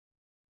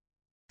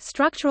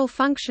Structural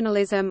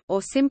functionalism,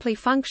 or simply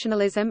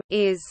functionalism,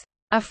 is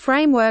a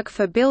framework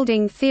for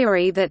building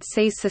theory that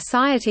sees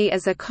society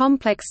as a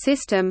complex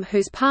system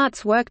whose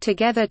parts work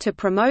together to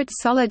promote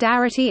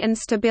solidarity and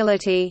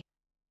stability.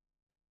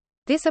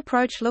 This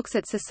approach looks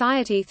at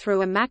society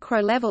through a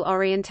macro-level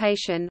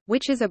orientation,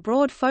 which is a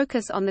broad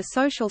focus on the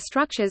social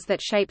structures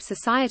that shape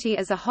society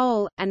as a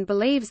whole, and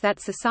believes that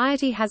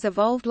society has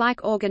evolved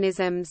like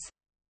organisms.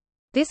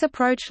 This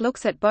approach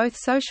looks at both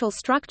social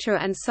structure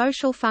and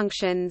social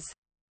functions.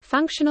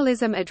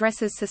 Functionalism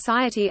addresses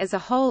society as a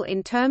whole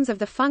in terms of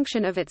the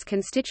function of its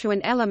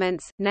constituent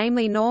elements,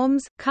 namely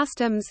norms,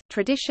 customs,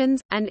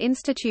 traditions, and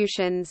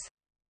institutions.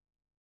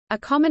 A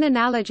common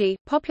analogy,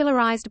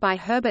 popularized by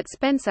Herbert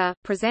Spencer,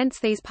 presents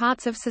these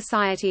parts of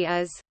society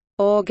as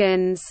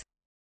organs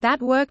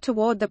that work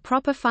toward the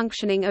proper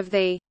functioning of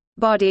the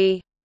body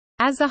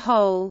as a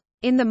whole.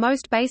 In the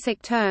most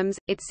basic terms,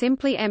 it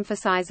simply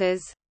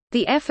emphasizes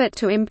the effort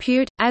to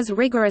impute, as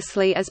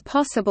rigorously as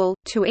possible,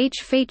 to each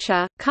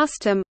feature,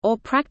 custom, or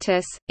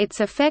practice, its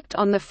effect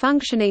on the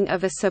functioning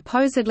of a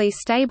supposedly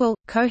stable,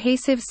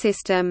 cohesive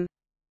system.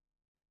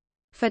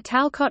 For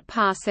Talcott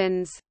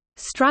Parsons,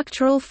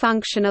 structural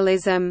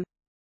functionalism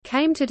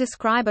came to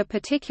describe a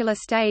particular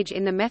stage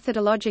in the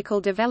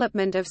methodological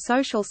development of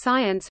social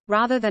science,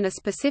 rather than a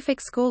specific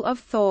school of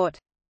thought.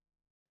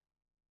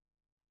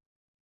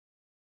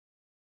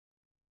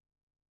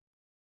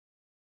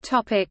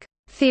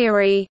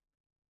 Theory.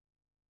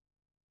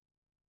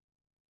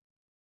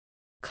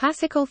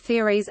 Classical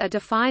theories are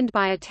defined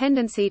by a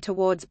tendency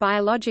towards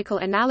biological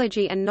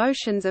analogy and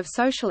notions of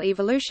social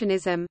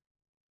evolutionism.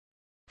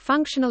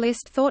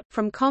 Functionalist thought,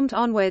 from Comte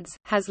onwards,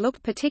 has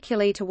looked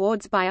particularly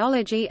towards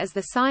biology as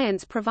the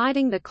science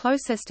providing the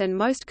closest and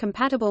most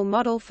compatible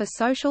model for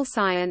social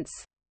science.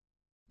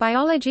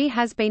 Biology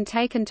has been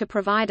taken to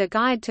provide a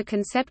guide to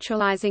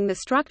conceptualizing the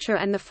structure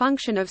and the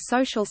function of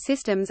social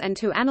systems and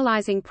to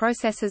analyzing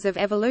processes of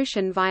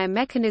evolution via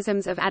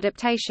mechanisms of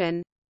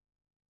adaptation.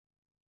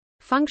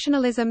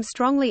 Functionalism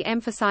strongly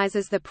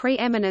emphasizes the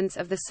preeminence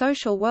of the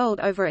social world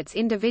over its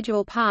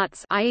individual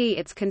parts, i.e.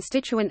 its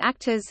constituent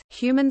actors,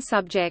 human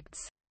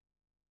subjects.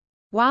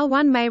 While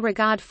one may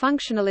regard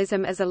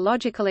functionalism as a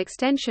logical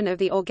extension of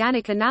the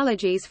organic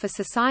analogies for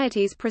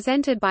societies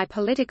presented by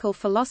political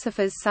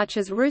philosophers such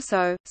as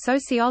Rousseau,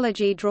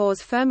 sociology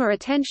draws firmer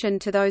attention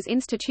to those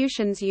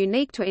institutions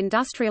unique to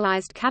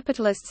industrialized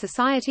capitalist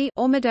society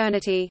or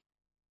modernity.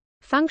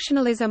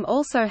 Functionalism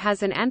also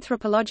has an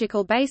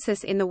anthropological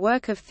basis in the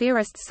work of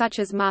theorists such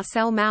as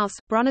Marcel Mauss,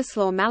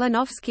 Bronislaw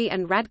Malinowski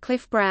and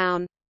Radcliffe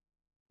Brown.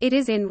 It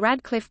is in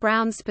Radcliffe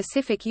Brown's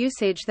specific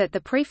usage that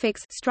the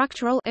prefix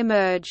structural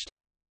emerged.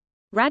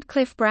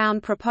 Radcliffe Brown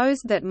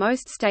proposed that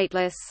most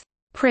stateless,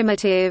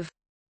 primitive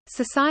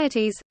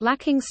societies,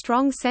 lacking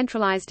strong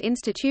centralized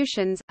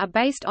institutions, are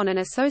based on an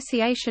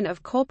association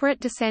of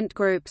corporate descent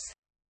groups.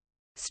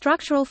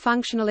 Structural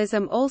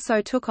functionalism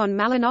also took on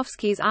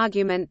Malinowski's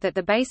argument that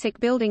the basic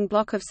building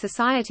block of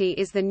society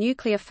is the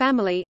nuclear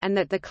family, and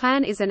that the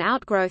clan is an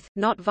outgrowth,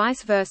 not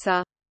vice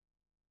versa.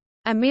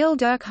 Emile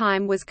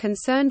Durkheim was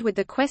concerned with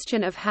the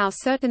question of how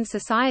certain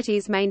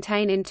societies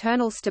maintain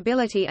internal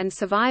stability and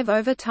survive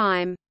over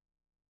time.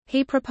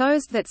 He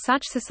proposed that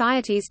such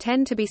societies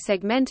tend to be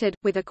segmented,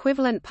 with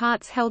equivalent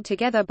parts held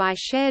together by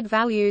shared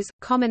values,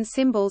 common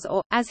symbols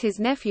or, as his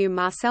nephew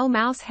Marcel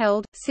Mauss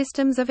held,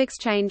 systems of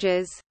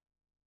exchanges.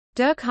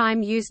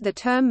 Durkheim used the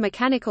term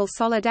mechanical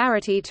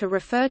solidarity to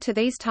refer to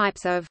these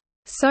types of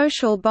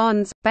social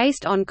bonds,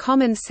 based on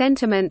common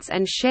sentiments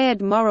and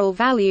shared moral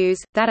values,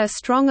 that are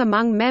strong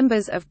among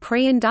members of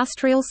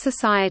pre-industrial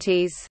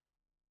societies.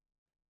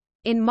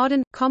 In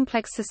modern,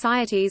 complex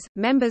societies,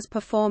 members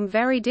perform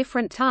very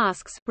different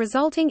tasks,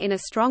 resulting in a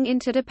strong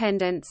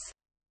interdependence.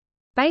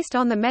 Based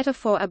on the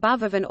metaphor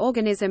above of an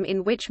organism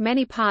in which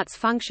many parts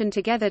function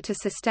together to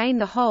sustain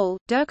the whole,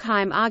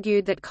 Durkheim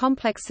argued that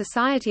complex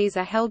societies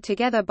are held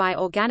together by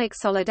organic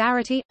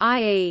solidarity,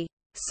 i.e.,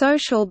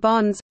 social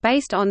bonds,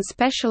 based on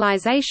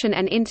specialization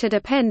and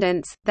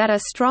interdependence, that are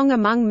strong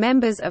among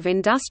members of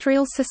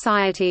industrial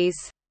societies.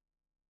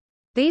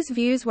 These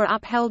views were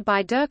upheld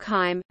by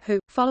Durkheim,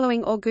 who,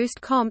 following Auguste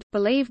Comte,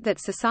 believed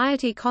that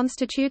society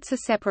constitutes a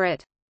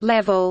separate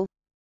level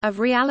of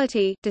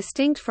reality,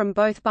 distinct from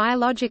both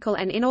biological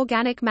and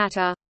inorganic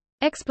matter.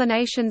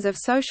 Explanations of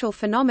social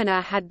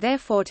phenomena had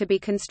therefore to be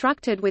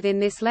constructed within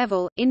this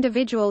level,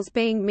 individuals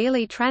being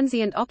merely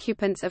transient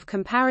occupants of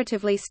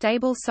comparatively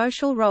stable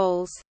social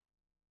roles.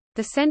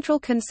 The central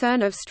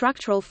concern of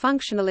structural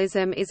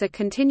functionalism is a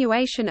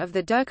continuation of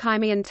the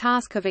Durkheimian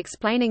task of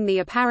explaining the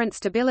apparent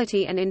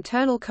stability and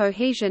internal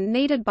cohesion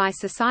needed by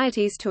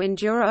societies to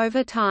endure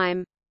over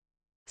time.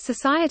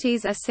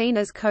 Societies are seen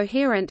as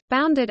coherent,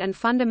 bounded and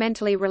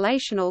fundamentally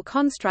relational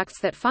constructs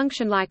that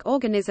function like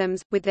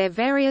organisms, with their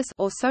various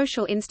or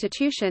social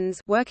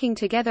institutions working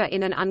together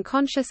in an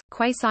unconscious,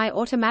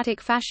 quasi-automatic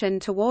fashion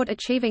toward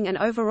achieving an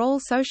overall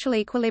social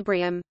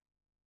equilibrium.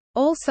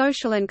 All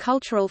social and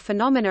cultural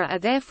phenomena are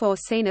therefore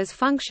seen as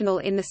functional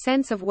in the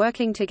sense of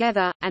working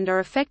together, and are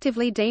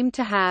effectively deemed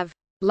to have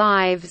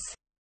lives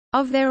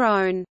of their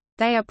own.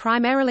 They are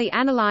primarily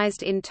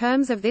analyzed in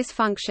terms of this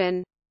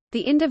function.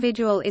 The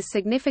individual is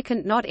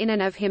significant not in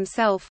and of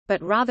himself,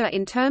 but rather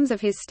in terms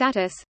of his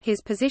status, his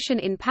position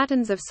in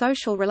patterns of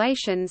social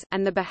relations,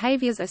 and the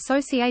behaviors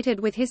associated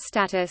with his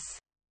status.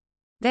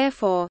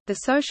 Therefore, the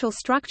social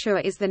structure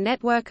is the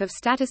network of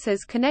statuses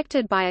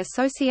connected by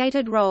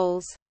associated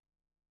roles.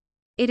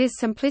 It is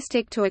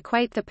simplistic to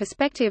equate the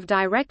perspective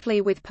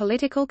directly with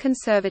political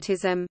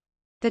conservatism.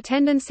 The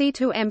tendency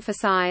to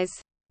emphasize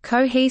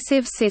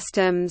cohesive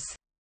systems,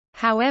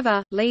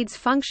 however, leads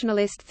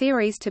functionalist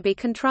theories to be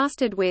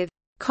contrasted with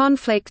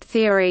conflict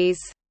theories,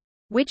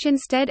 which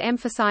instead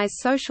emphasize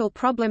social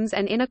problems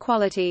and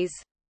inequalities.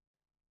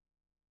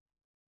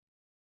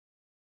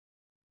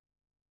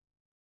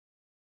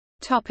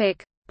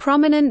 Topic: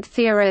 Prominent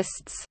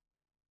theorists.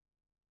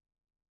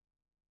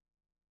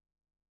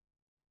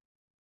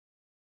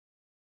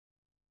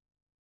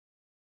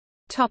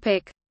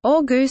 Topic: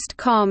 Auguste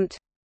Comte.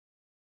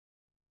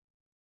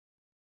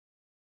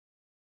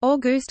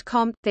 Auguste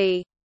Comte,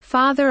 the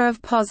father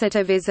of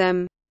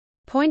positivism,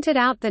 pointed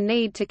out the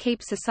need to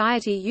keep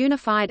society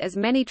unified as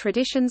many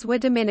traditions were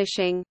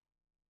diminishing.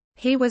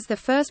 He was the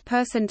first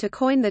person to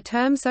coin the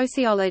term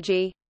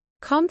sociology.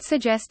 Comte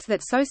suggests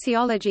that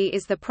sociology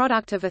is the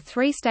product of a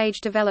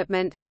three-stage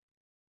development.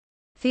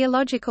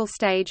 Theological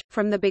stage.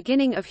 From the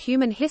beginning of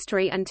human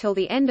history until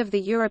the end of the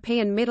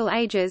European Middle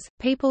Ages,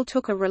 people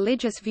took a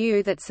religious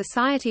view that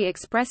society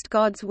expressed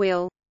God's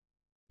will.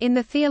 In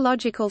the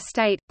theological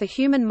state, the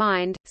human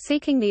mind,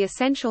 seeking the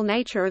essential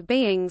nature of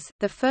beings,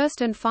 the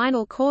first and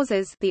final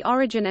causes, the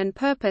origin and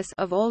purpose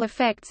of all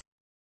effects,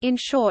 in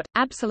short,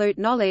 absolute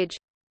knowledge,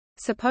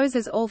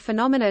 supposes all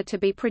phenomena to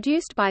be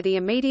produced by the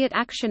immediate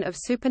action of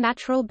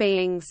supernatural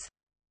beings.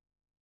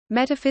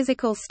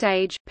 Metaphysical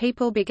stage,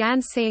 people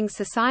began seeing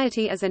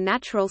society as a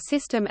natural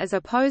system as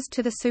opposed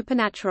to the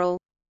supernatural.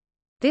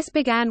 This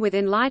began with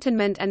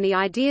Enlightenment and the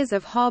ideas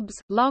of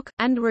Hobbes, Locke,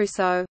 and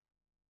Rousseau.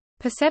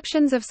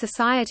 Perceptions of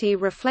society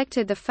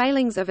reflected the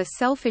failings of a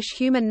selfish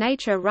human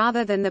nature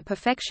rather than the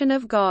perfection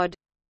of God.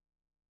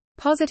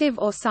 Positive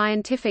or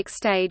scientific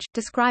stage,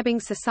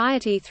 describing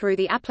society through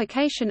the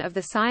application of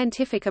the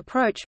scientific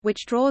approach,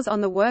 which draws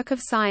on the work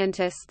of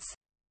scientists.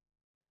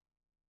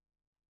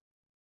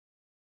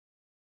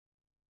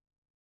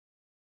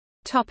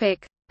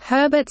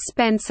 Herbert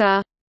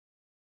Spencer.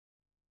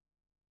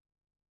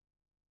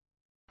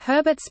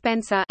 Herbert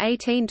Spencer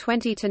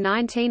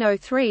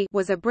 (1820–1903)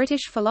 was a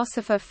British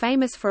philosopher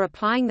famous for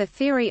applying the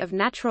theory of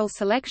natural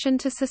selection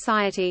to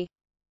society.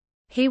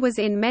 He was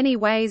in many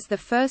ways the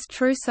first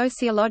true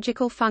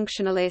sociological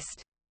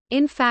functionalist.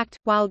 In fact,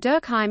 while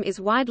Durkheim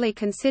is widely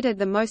considered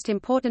the most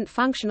important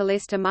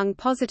functionalist among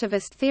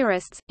positivist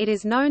theorists, it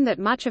is known that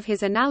much of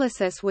his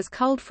analysis was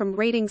culled from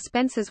reading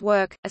Spencer's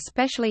work,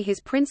 especially his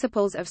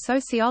Principles of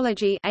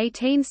Sociology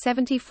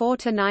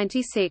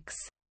 (1874–96).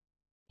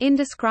 In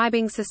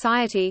describing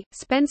society,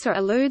 Spencer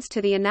alludes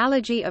to the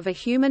analogy of a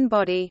human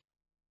body.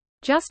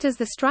 Just as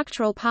the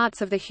structural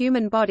parts of the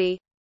human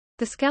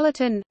body—the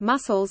skeleton,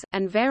 muscles,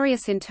 and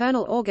various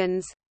internal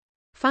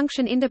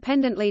organs—function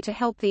independently to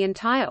help the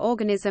entire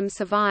organism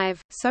survive,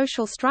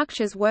 social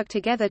structures work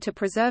together to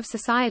preserve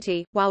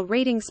society. While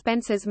reading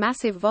Spencer's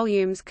massive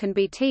volumes can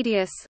be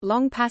tedious,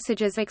 long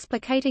passages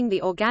explicating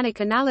the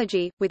organic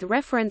analogy, with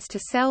reference to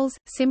cells,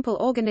 simple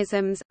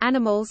organisms,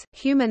 animals,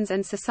 humans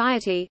and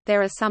society,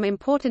 there are some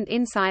important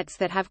insights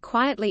that have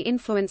quietly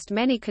influenced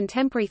many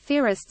contemporary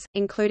theorists,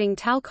 including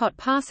Talcott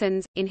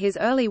Parsons, in his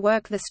early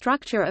work The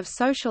Structure of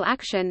Social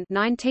Action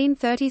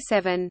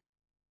 1937.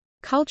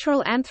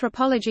 Cultural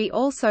anthropology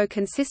also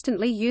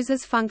consistently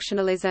uses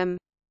functionalism.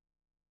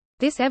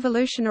 This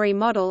evolutionary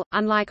model,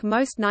 unlike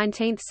most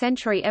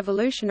 19th-century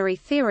evolutionary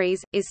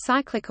theories, is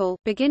cyclical,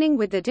 beginning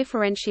with the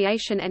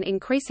differentiation and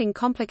increasing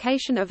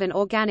complication of an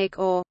organic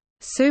or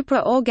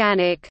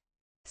supra-organic,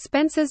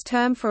 Spencer's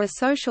term for a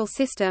social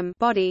system,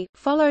 body,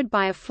 followed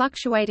by a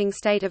fluctuating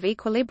state of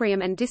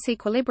equilibrium and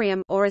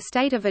disequilibrium, or a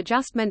state of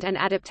adjustment and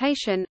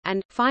adaptation,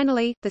 and,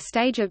 finally, the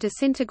stage of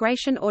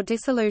disintegration or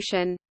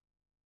dissolution.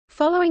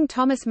 Following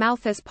Thomas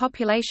Malthus'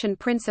 population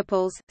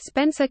principles,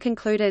 Spencer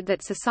concluded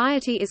that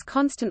society is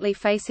constantly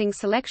facing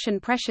selection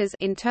pressures,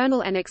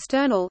 internal and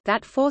external,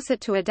 that force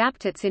it to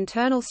adapt its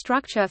internal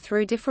structure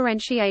through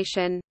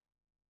differentiation.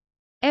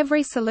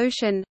 Every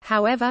solution,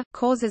 however,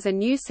 causes a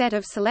new set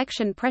of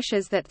selection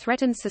pressures that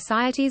threaten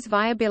society's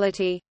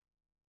viability.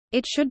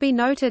 It should be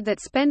noted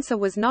that Spencer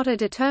was not a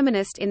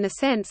determinist in the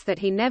sense that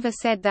he never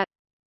said that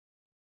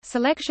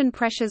selection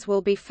pressures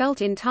will be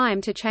felt in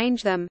time to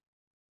change them.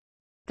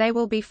 They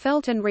will be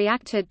felt and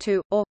reacted to,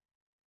 or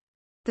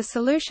the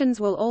solutions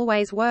will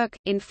always work.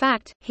 In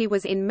fact, he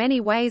was in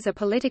many ways a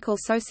political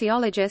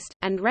sociologist,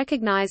 and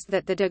recognized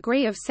that the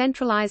degree of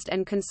centralized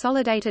and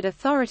consolidated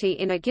authority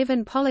in a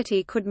given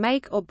polity could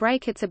make or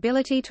break its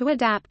ability to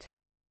adapt.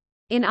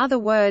 In other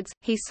words,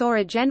 he saw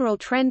a general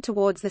trend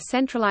towards the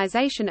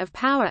centralization of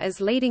power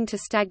as leading to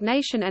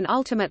stagnation and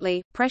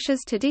ultimately, pressures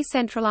to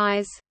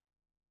decentralize.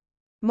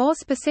 More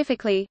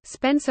specifically,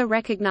 Spencer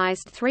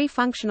recognized three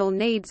functional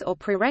needs or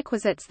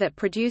prerequisites that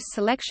produce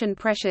selection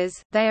pressures.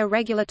 They are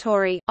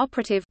regulatory,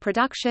 operative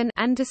production,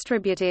 and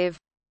distributive.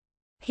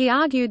 He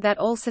argued that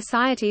all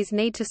societies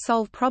need to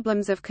solve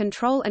problems of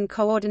control and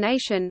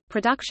coordination,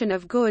 production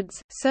of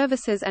goods,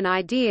 services and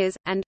ideas,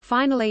 and,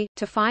 finally,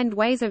 to find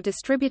ways of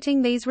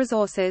distributing these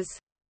resources.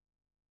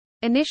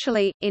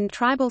 Initially, in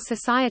tribal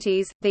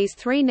societies, these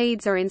three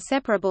needs are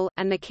inseparable,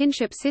 and the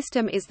kinship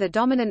system is the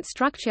dominant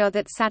structure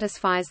that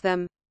satisfies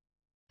them.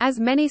 As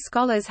many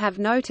scholars have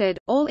noted,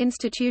 all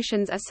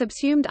institutions are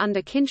subsumed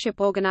under kinship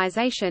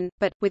organization,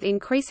 but, with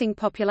increasing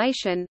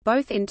population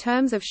both in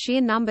terms of sheer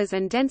numbers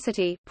and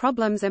density,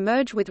 problems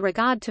emerge with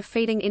regard to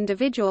feeding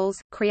individuals,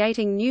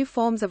 creating new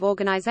forms of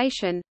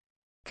organization.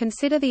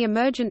 Consider the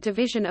emergent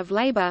division of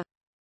labor,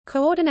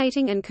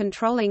 coordinating and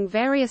controlling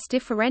various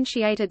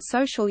differentiated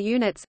social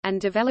units, and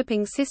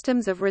developing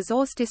systems of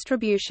resource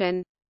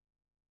distribution.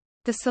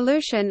 The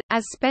solution,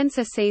 as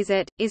Spencer sees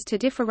it, is to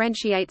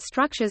differentiate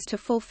structures to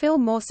fulfill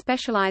more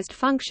specialized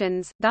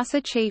functions, thus a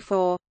chief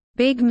or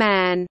big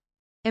man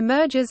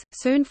emerges,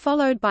 soon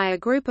followed by a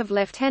group of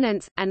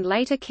lieutenants, and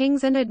later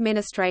kings and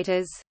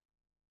administrators.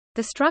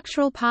 The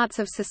structural parts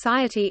of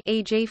society,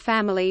 e.g.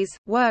 families,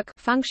 work,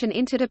 function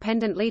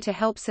interdependently to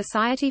help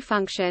society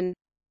function.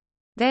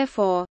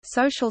 Therefore,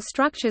 social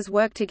structures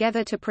work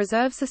together to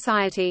preserve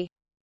society.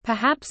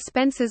 Perhaps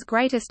Spencer's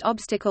greatest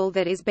obstacle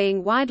that is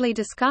being widely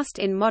discussed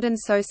in modern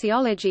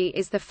sociology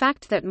is the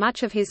fact that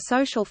much of his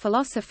social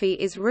philosophy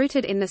is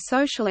rooted in the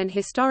social and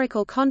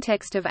historical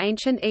context of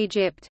ancient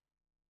Egypt.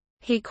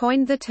 He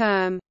coined the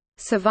term,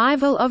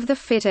 "survival of the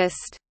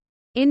fittest,"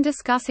 in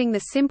discussing the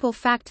simple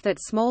fact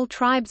that small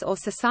tribes or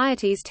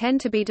societies tend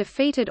to be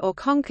defeated or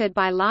conquered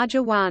by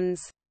larger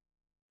ones.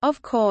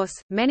 Of course,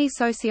 many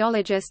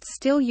sociologists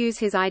still use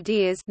his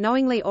ideas,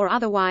 knowingly or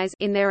otherwise,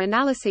 in their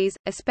analyses,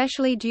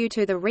 especially due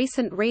to the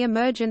recent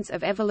re-emergence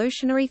of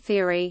evolutionary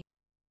theory.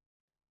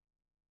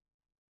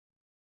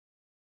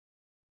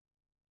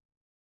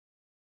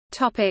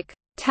 Topic: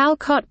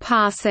 Talcott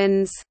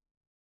Parsons.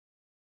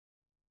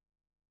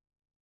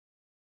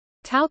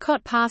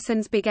 Talcott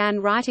Parsons began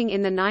writing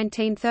in the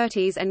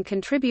 1930s and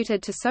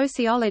contributed to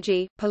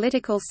sociology,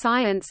 political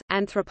science,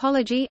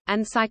 anthropology,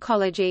 and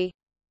psychology.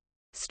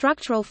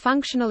 Structural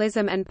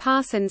functionalism and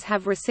Parsons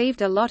have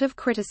received a lot of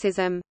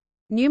criticism.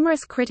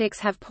 Numerous critics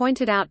have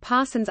pointed out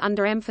Parsons'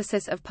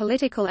 underemphasis of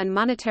political and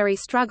monetary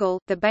struggle,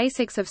 the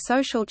basics of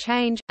social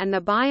change, and the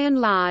by and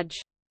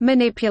large,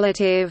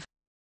 manipulative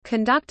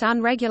conduct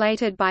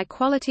unregulated by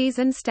qualities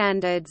and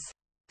standards.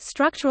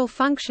 Structural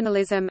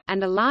functionalism,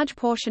 and a large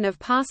portion of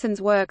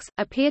Parsons' works,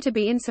 appear to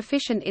be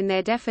insufficient in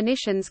their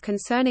definitions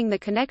concerning the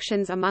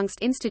connections amongst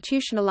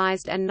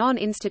institutionalized and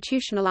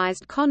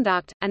non-institutionalized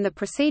conduct, and the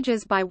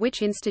procedures by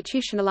which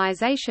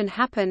institutionalization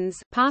happens.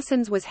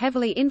 Parsons was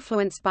heavily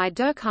influenced by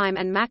Durkheim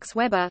and Max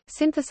Weber,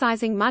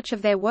 synthesizing much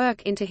of their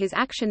work into his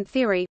action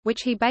theory,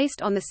 which he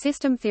based on the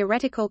system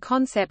theoretical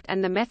concept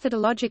and the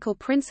methodological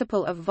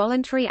principle of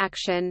voluntary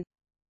action.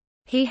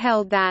 He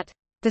held that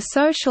the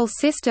social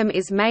system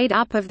is made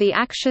up of the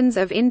actions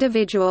of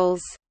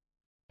individuals.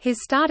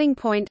 His starting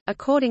point,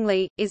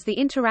 accordingly, is the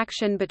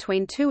interaction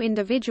between two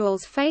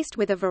individuals faced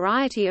with a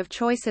variety of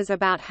choices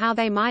about how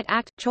they might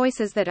act,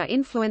 choices that are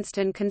influenced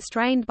and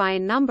constrained by a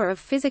number of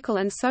physical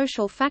and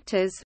social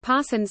factors.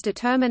 Parsons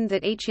determined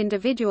that each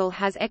individual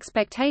has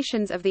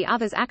expectations of the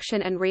other's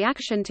action and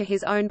reaction to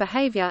his own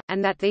behavior,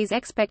 and that these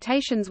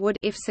expectations would,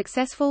 if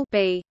successful,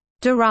 be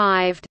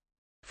derived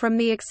from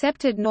the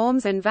accepted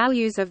norms and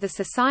values of the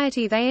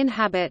society they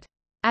inhabit.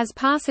 As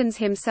Parsons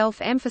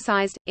himself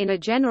emphasized, in a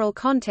general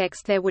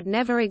context there would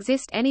never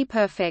exist any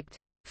perfect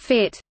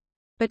fit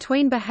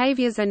between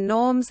behaviors and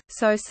norms,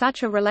 so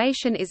such a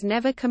relation is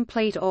never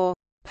complete or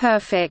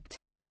perfect.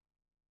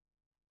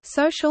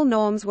 Social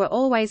norms were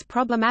always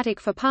problematic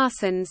for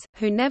Parsons,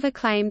 who never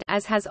claimed,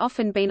 as has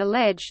often been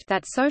alleged,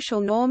 that social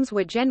norms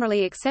were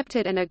generally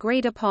accepted and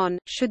agreed upon.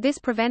 Should this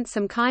prevent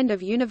some kind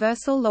of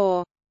universal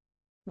law?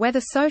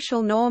 Whether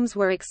social norms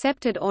were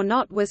accepted or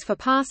not was for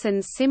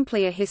Parsons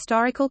simply a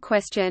historical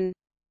question.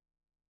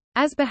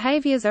 As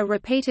behaviors are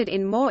repeated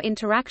in more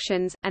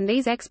interactions, and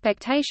these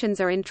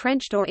expectations are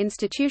entrenched or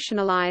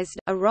institutionalized,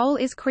 a role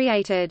is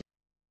created.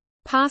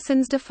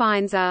 Parsons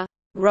defines a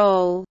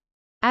role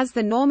as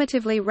the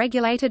normatively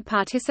regulated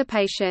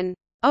participation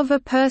of a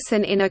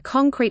person in a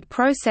concrete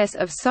process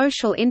of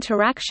social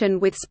interaction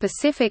with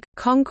specific,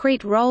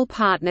 concrete role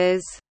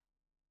partners.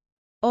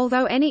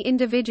 Although any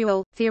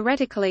individual,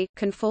 theoretically,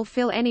 can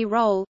fulfill any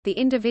role, the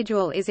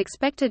individual is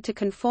expected to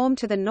conform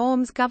to the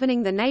norms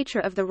governing the nature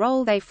of the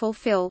role they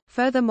fulfill.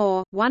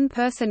 Furthermore, one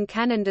person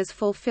can and does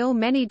fulfill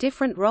many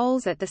different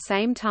roles at the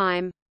same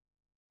time.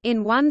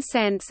 In one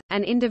sense,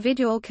 an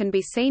individual can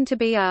be seen to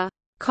be a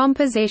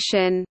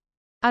composition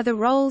of the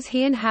roles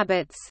he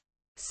inhabits.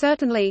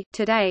 Certainly,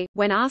 today,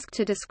 when asked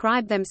to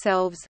describe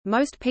themselves,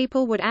 most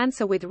people would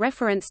answer with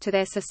reference to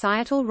their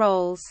societal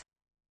roles.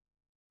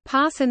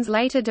 Parsons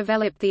later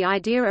developed the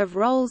idea of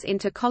roles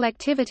into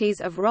collectivities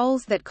of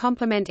roles that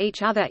complement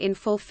each other in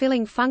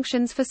fulfilling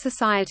functions for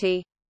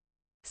society.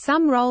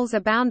 Some roles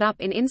are bound up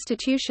in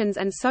institutions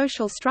and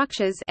social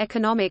structures,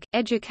 economic,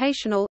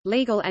 educational,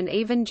 legal and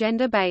even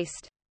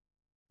gender-based.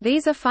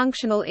 These are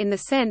functional in the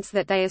sense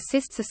that they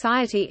assist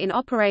society in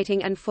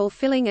operating and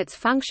fulfilling its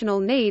functional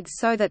needs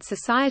so that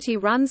society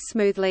runs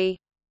smoothly.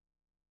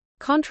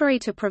 Contrary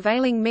to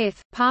prevailing myth,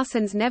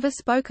 Parsons never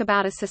spoke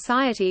about a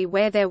society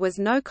where there was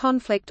no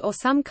conflict or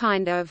some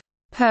kind of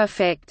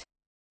perfect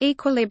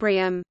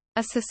equilibrium.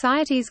 A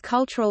society's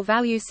cultural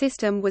value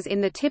system was in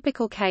the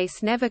typical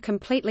case never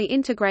completely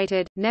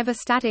integrated, never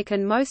static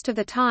and most of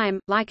the time,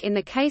 like in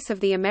the case of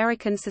the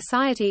American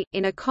society,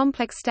 in a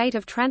complex state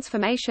of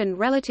transformation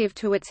relative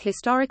to its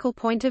historical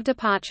point of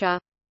departure.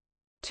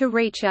 To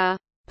reach a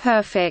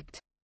perfect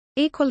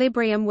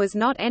equilibrium was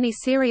not any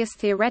serious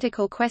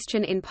theoretical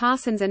question in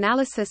Parsons'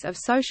 analysis of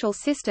social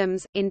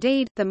systems.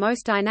 Indeed, the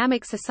most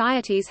dynamic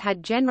societies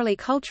had generally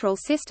cultural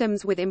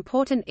systems with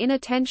important inner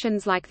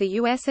tensions like the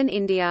US and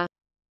India.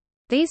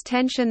 These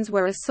tensions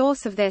were a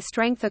source of their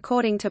strength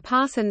according to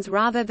Parsons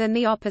rather than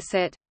the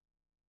opposite.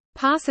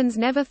 Parsons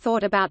never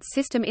thought about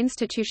system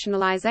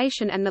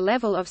institutionalization and the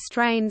level of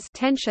strains,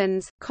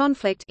 tensions,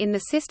 conflict in the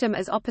system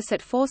as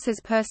opposite forces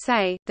per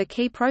se. The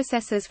key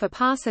processes for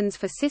Parsons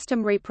for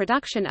system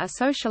reproduction are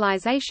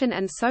socialization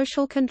and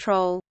social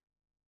control.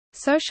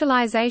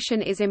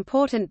 Socialization is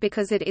important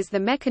because it is the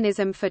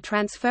mechanism for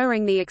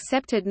transferring the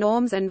accepted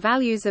norms and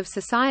values of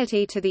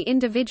society to the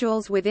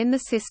individuals within the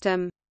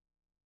system.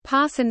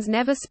 Parsons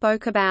never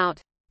spoke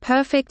about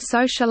perfect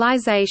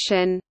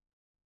socialization.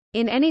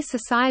 In any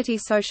society,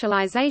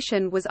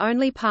 socialization was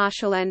only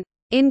partial and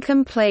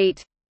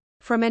incomplete.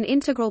 From an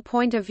integral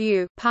point of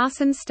view,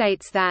 Parsons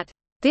states that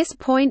this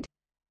point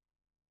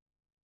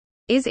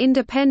is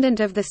independent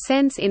of the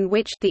sense in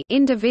which the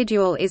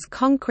individual is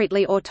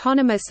concretely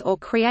autonomous or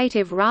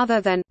creative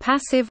rather than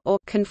passive or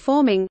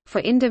conforming,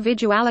 for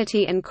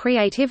individuality and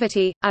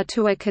creativity are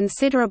to a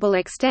considerable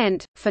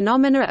extent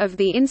phenomena of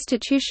the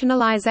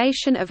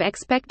institutionalization of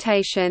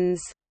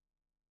expectations.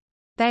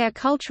 They are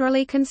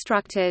culturally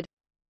constructed.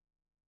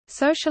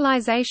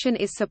 Socialization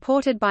is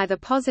supported by the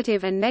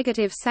positive and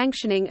negative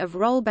sanctioning of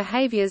role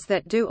behaviors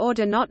that do or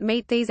do not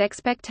meet these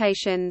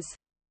expectations.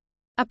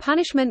 A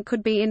punishment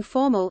could be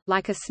informal,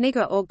 like a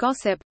snigger or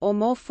gossip, or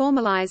more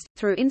formalized,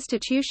 through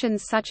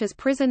institutions such as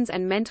prisons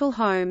and mental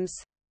homes.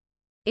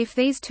 If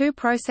these two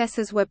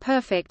processes were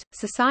perfect,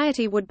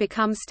 society would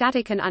become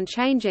static and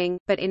unchanging,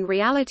 but in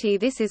reality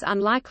this is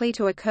unlikely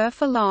to occur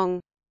for long.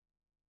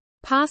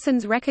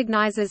 Parsons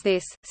recognizes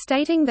this,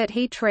 stating that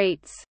he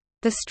treats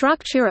the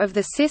structure of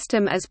the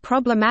system as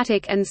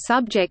problematic and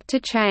subject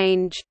to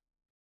change,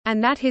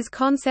 and that his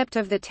concept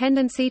of the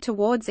tendency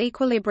towards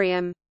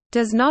equilibrium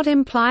does not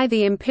imply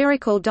the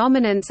empirical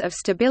dominance of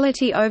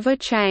stability over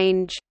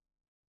change.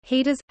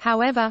 He does,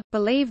 however,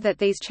 believe that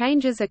these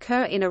changes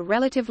occur in a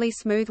relatively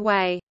smooth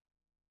way.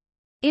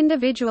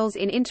 Individuals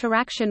in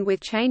interaction with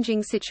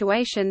changing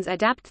situations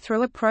adapt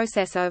through a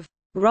process of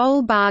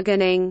role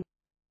bargaining.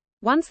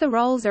 Once the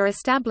roles are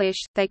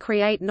established, they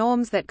create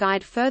norms that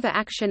guide further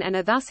action and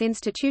are thus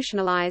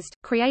institutionalized,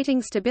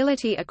 creating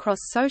stability across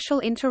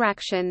social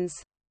interactions.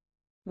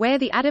 Where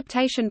the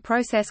adaptation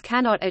process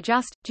cannot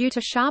adjust, due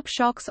to sharp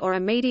shocks or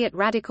immediate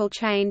radical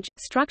change,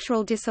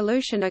 structural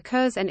dissolution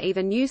occurs and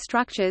either new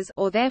structures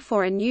or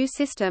therefore a new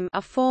system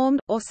are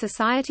formed, or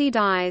society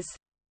dies.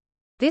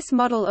 This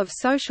model of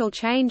social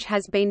change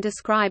has been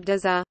described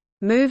as a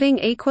moving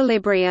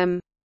equilibrium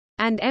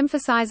and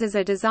emphasizes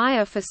a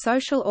desire for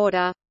social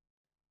order.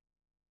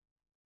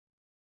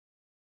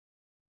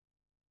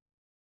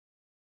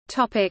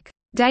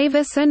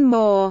 Davis and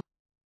Moore.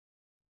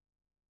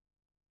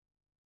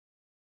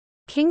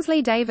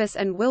 Kingsley Davis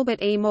and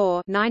Wilbert E.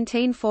 Moore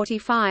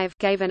 1945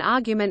 gave an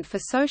argument for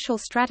social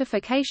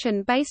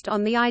stratification based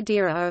on the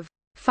idea of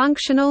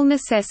functional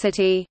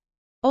necessity,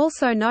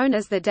 also known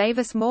as the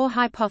Davis-Moore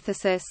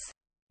hypothesis.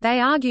 They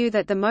argue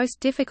that the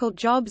most difficult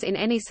jobs in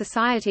any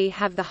society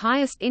have the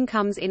highest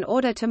incomes in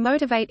order to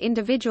motivate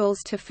individuals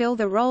to fill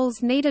the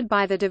roles needed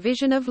by the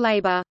division of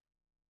labor.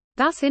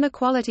 Thus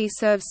inequality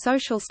serves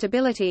social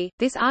stability.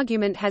 This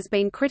argument has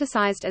been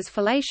criticized as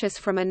fallacious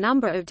from a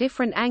number of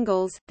different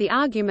angles. The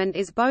argument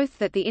is both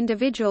that the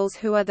individuals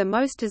who are the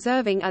most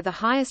deserving are the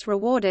highest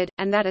rewarded,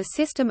 and that a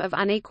system of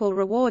unequal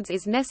rewards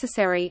is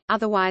necessary,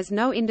 otherwise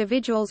no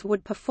individuals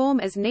would perform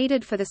as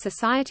needed for the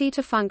society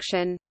to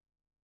function.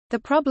 The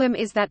problem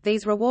is that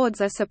these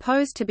rewards are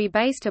supposed to be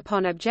based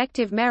upon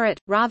objective merit,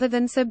 rather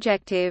than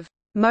subjective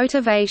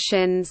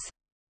motivations.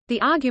 The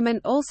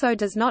argument also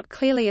does not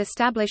clearly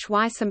establish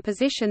why some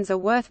positions are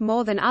worth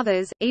more than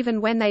others,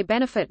 even when they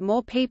benefit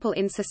more people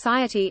in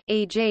society,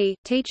 e.g.,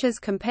 teachers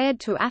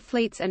compared to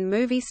athletes and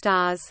movie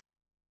stars.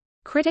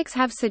 Critics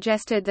have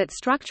suggested that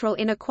structural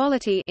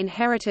inequality,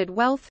 inherited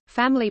wealth,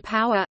 family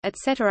power,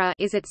 etc.,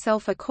 is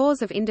itself a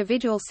cause of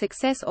individual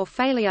success or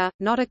failure,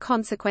 not a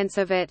consequence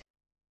of it.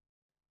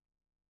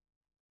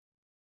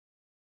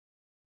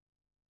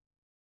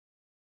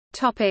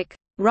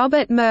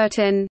 Robert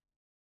Merton.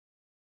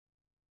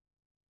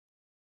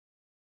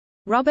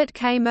 Robert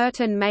K.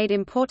 Merton made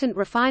important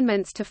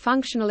refinements to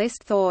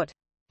functionalist thought.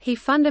 He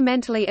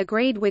fundamentally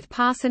agreed with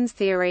Parsons'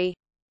 theory.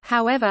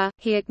 However,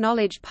 he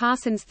acknowledged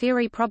Parsons'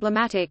 theory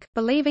problematic,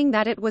 believing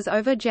that it was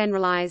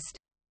overgeneralized.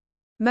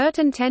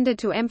 Merton tended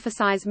to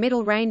emphasize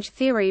middle-range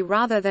theory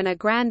rather than a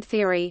grand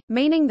theory,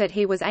 meaning that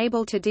he was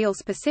able to deal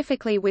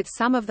specifically with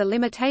some of the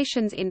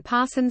limitations in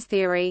Parsons'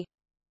 theory.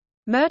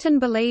 Merton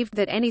believed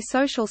that any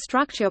social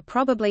structure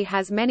probably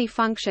has many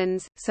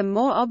functions, some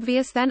more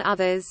obvious than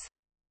others.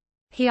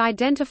 He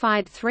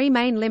identified three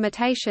main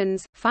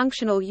limitations: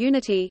 functional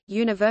unity,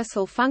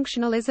 universal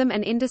functionalism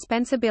and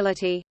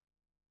indispensability.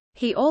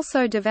 He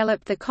also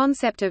developed the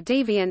concept of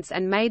deviance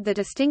and made the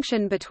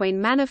distinction between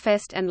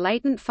manifest and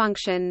latent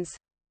functions.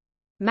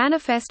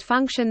 Manifest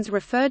functions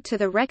referred to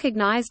the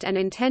recognized and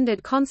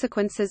intended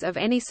consequences of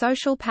any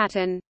social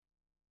pattern.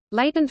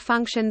 Latent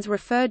functions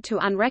referred to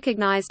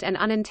unrecognized and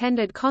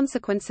unintended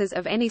consequences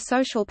of any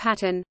social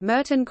pattern.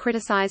 Merton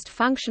criticized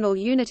functional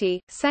unity,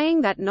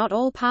 saying that not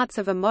all parts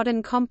of a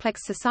modern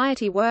complex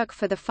society work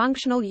for the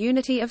functional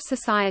unity of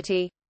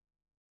society.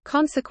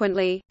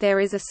 Consequently,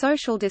 there is a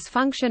social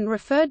dysfunction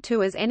referred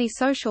to as any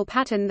social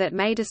pattern that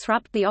may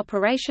disrupt the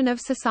operation of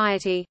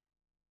society.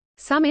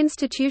 Some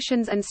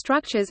institutions and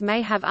structures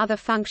may have other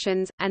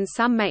functions, and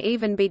some may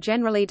even be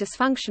generally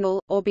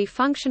dysfunctional, or be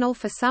functional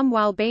for some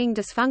while being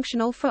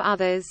dysfunctional for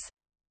others.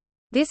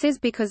 This is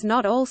because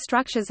not all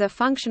structures are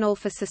functional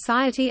for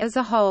society as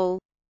a whole.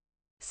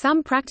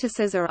 Some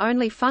practices are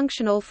only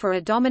functional for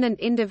a dominant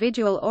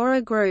individual or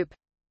a group.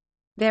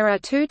 There are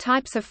two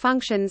types of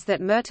functions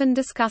that Merton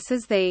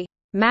discusses: the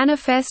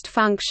manifest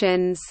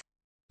functions,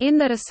 in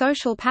that a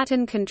social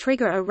pattern can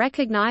trigger a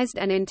recognized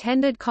and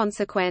intended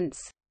consequence.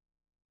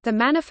 The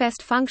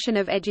manifest function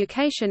of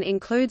education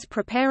includes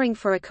preparing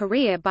for a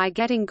career by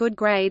getting good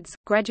grades,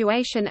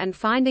 graduation and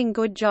finding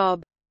good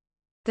job.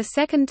 The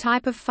second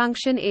type of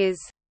function is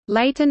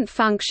latent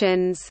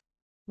functions,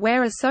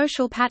 where a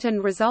social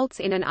pattern results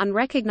in an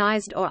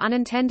unrecognized or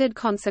unintended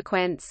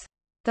consequence.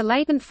 The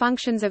latent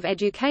functions of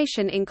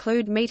education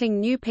include meeting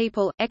new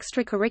people,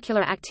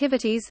 extracurricular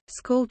activities,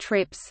 school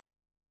trips.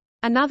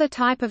 Another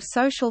type of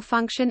social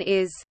function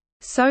is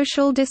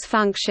social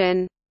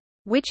dysfunction,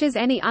 which is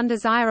any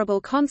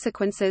undesirable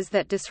consequences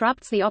that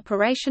disrupts the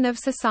operation of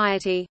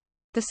society.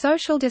 The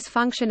social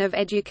dysfunction of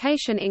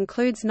education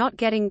includes not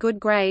getting good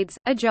grades,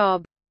 a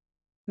job.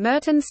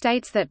 Merton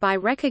states that by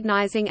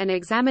recognizing and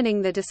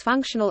examining the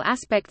dysfunctional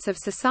aspects of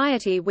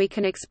society we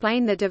can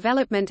explain the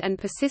development and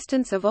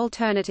persistence of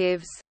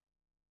alternatives.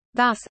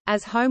 Thus,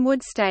 as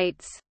Homewood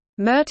states,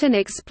 Merton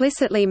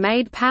explicitly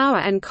made power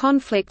and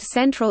conflict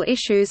central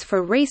issues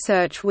for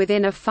research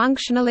within a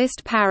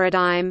functionalist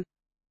paradigm.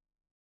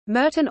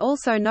 Merton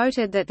also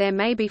noted that there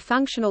may be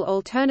functional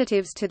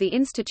alternatives to the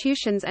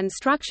institutions and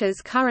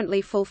structures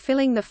currently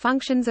fulfilling the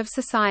functions of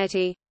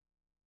society.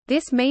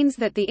 This means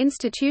that the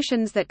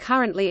institutions that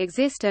currently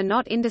exist are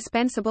not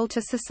indispensable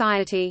to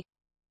society.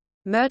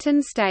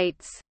 Merton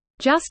states,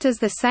 "Just as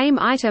the same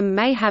item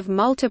may have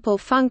multiple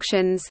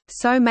functions,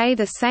 so may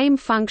the same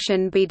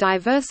function be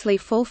diversely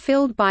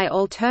fulfilled by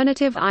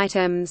alternative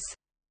items."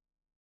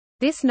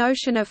 This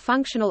notion of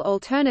functional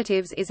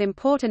alternatives is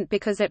important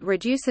because it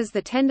reduces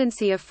the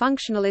tendency of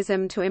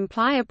functionalism to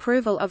imply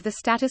approval of the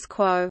status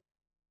quo.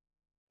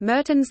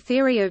 Merton's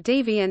theory of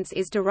deviance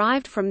is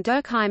derived from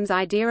Durkheim's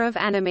idea of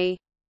anomie.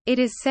 It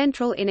is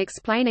central in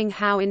explaining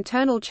how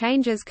internal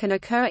changes can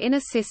occur in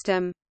a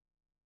system.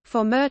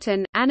 For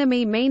Merton,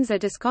 anomie means a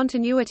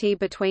discontinuity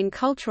between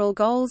cultural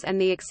goals and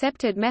the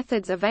accepted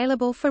methods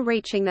available for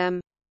reaching them.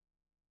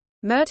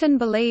 Merton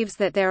believes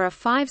that there are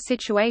 5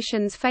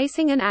 situations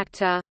facing an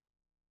actor.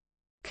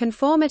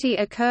 Conformity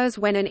occurs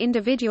when an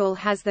individual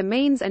has the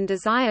means and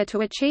desire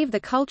to achieve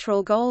the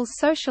cultural goals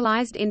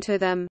socialized into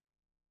them.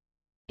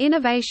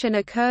 Innovation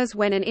occurs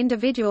when an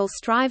individual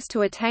strives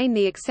to attain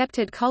the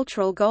accepted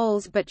cultural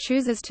goals but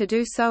chooses to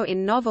do so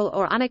in novel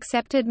or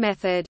unaccepted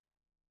method.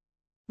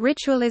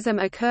 Ritualism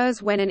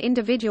occurs when an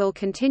individual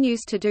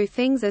continues to do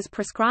things as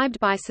prescribed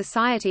by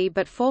society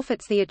but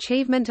forfeits the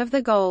achievement of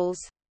the goals.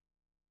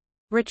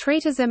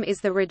 Retreatism is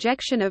the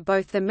rejection of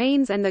both the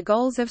means and the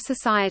goals of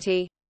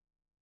society.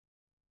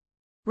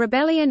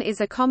 Rebellion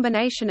is a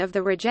combination of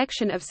the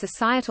rejection of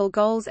societal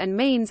goals and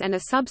means and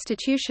a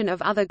substitution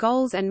of other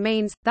goals and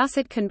means, thus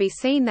it can be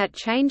seen that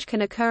change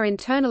can occur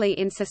internally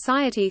in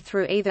society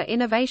through either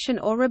innovation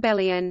or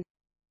rebellion.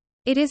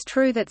 It is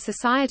true that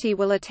society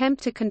will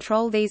attempt to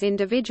control these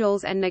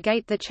individuals and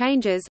negate the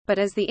changes, but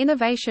as the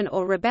innovation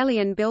or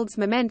rebellion builds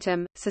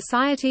momentum,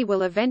 society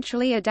will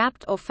eventually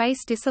adapt or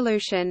face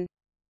dissolution.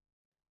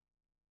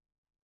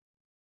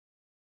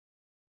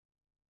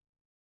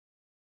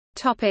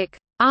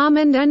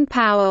 Almond and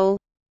Powell.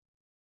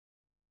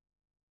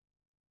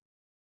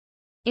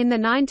 In the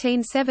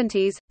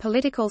 1970s,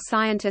 political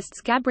scientists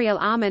Gabriel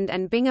Almond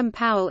and Bingham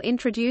Powell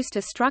introduced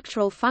a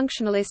structural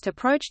functionalist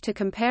approach to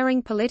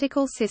comparing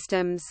political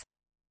systems.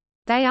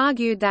 They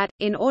argued that,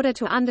 in order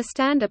to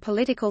understand a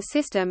political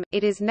system,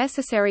 it is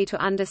necessary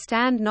to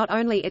understand not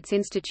only its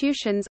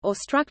institutions or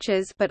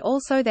structures but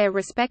also their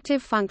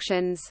respective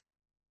functions.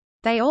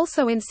 They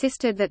also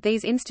insisted that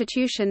these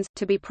institutions,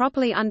 to be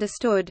properly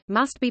understood,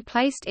 must be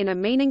placed in a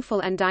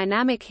meaningful and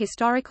dynamic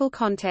historical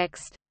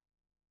context.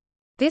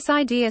 This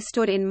idea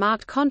stood in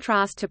marked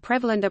contrast to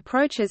prevalent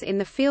approaches in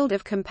the field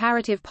of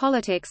comparative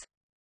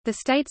politics—the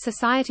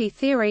state-society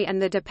theory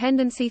and the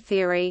dependency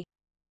theory.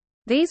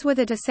 These were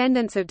the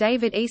descendants of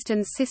David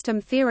Easton's system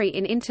theory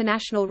in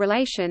international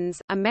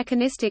relations, a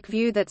mechanistic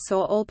view that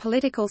saw all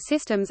political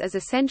systems as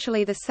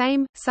essentially the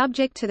same,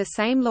 subject to the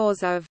same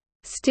laws of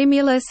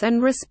stimulus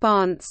and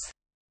response,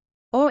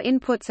 or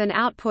inputs and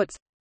outputs,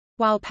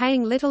 while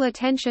paying little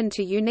attention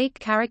to unique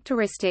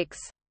characteristics.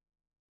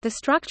 The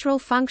structural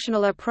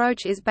functional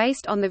approach is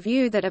based on the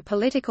view that a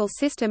political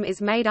system is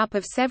made up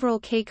of several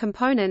key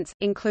components,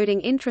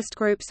 including interest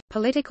groups,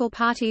 political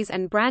parties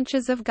and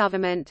branches of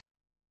government.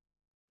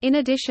 In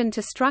addition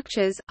to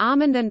structures,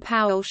 Almond and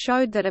Powell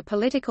showed that a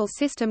political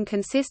system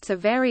consists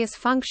of various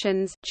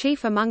functions,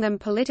 chief among them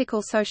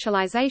political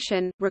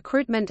socialization,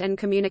 recruitment and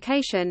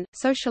communication.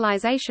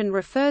 Socialization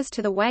refers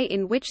to the way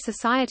in which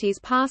societies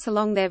pass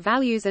along their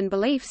values and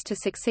beliefs to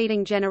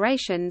succeeding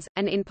generations,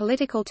 and in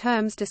political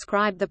terms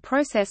describe the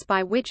process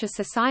by which a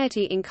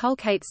society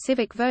inculcates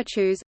civic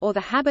virtues, or the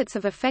habits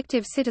of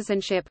effective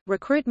citizenship.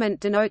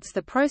 Recruitment denotes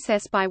the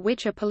process by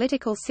which a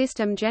political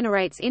system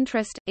generates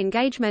interest,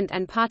 engagement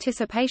and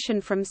participation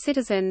from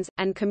citizens,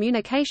 and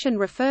communication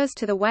refers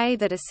to the way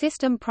that a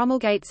system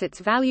promulgates its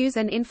values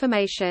and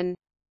information.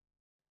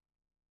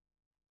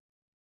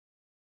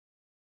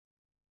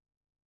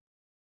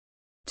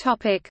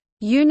 Topic: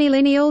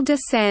 Unilineal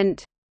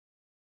descent.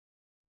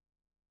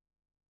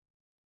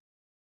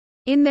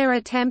 In their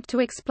attempt to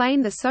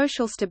explain the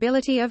social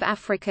stability of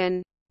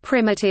African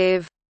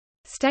primitive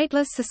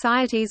stateless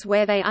societies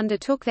where they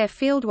undertook their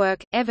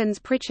fieldwork,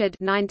 Evans-Pritchard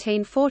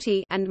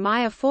 (1940) and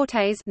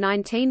Meyer-Fortes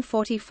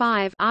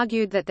 (1945)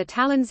 argued that the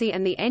Talensi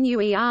and the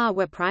NUER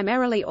were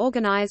primarily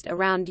organized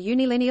around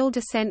unilineal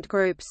descent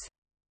groups.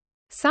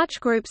 Such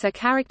groups are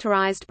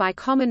characterized by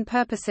common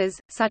purposes,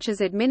 such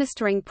as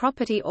administering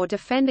property or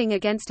defending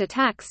against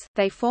attacks.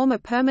 They form a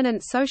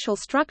permanent social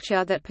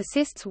structure that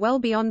persists well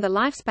beyond the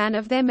lifespan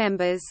of their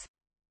members.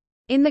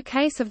 In the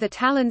case of the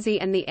Talensi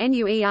and the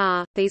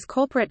NUER, these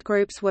corporate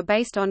groups were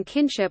based on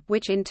kinship,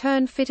 which in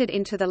turn fitted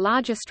into the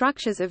larger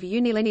structures of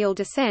unilineal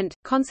descent.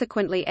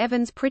 Consequently,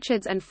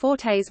 Evans-Pritchard's and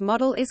Fortes'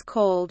 model is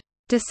called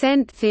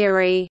descent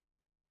theory.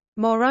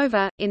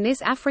 Moreover, in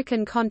this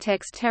African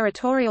context,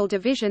 territorial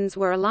divisions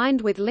were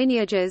aligned with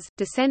lineages.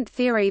 Descent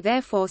theory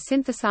therefore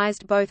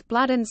synthesized both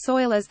blood and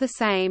soil as the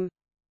same.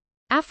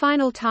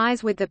 Affinal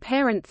ties with the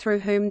parent through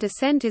whom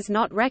descent is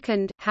not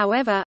reckoned,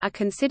 however, are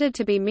considered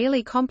to be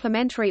merely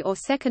complementary or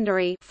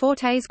secondary.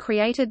 Fortes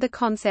created the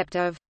concept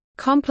of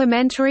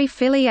complementary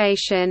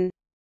filiation,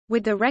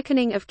 with the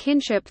reckoning of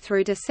kinship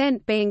through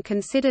descent being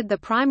considered the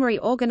primary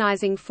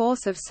organizing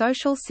force of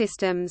social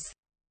systems.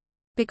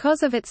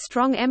 Because of its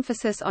strong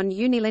emphasis on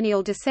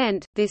unilineal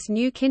descent, this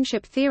new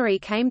kinship theory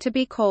came to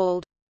be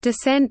called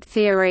descent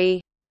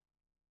theory.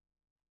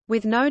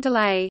 With no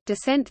delay,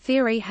 descent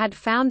theory had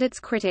found its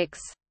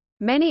critics.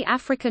 Many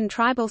African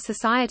tribal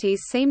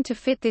societies seemed to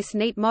fit this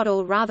neat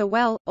model rather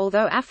well,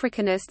 although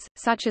Africanists,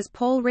 such as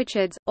Paul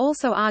Richards,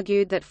 also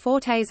argued that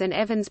Fortes and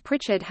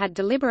Evans-Pritchard had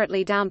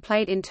deliberately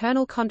downplayed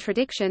internal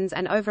contradictions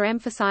and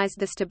overemphasized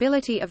the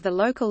stability of the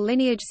local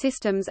lineage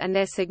systems and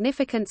their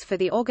significance for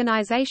the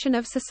organization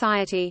of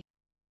society.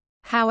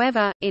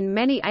 However, in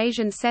many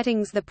Asian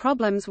settings the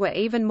problems were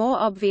even more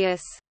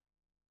obvious.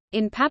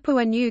 In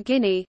Papua New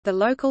Guinea, the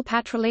local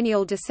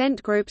patrilineal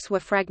descent groups were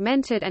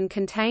fragmented and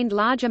contained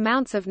large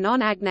amounts of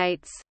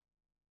non-agnates.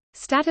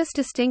 Status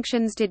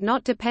distinctions did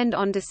not depend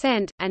on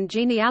descent, and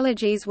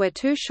genealogies were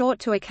too short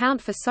to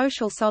account for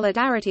social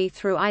solidarity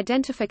through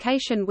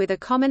identification with a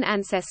common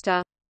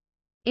ancestor.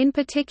 In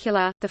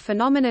particular, the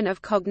phenomenon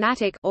of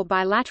cognatic or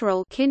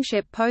bilateral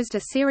kinship posed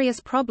a serious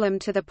problem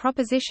to the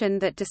proposition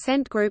that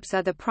descent groups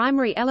are the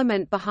primary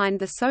element behind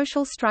the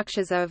social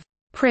structures of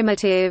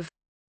primitive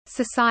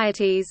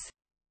societies.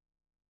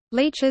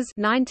 Leach's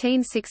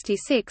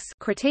 1966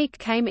 critique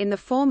came in the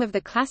form of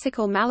the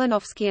classical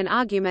Malinowskian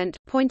argument,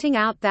 pointing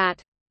out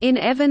that in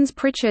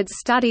Evans-Pritchard's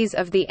studies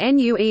of the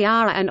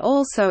NUER and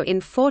also in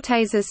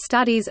Fortes's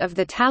studies of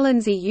the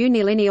Talensi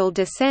unilineal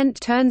descent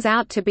turns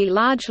out to be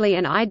largely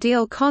an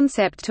ideal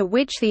concept to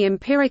which the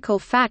empirical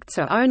facts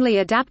are only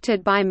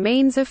adapted by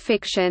means of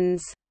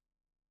fictions.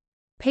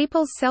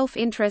 People's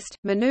self-interest,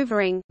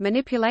 maneuvering,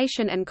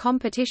 manipulation and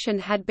competition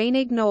had been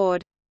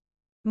ignored.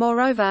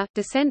 Moreover,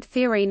 descent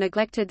theory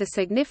neglected the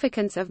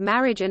significance of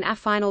marriage and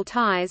affinal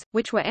ties,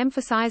 which were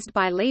emphasized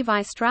by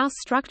Levi Strauss'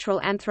 structural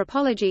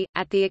anthropology,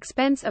 at the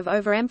expense of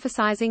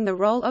overemphasizing the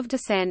role of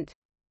descent.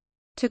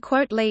 To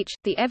quote Leach,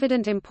 the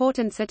evident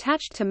importance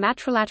attached to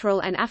matrilateral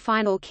and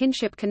affinal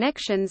kinship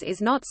connections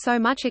is not so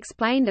much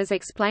explained as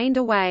explained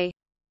away.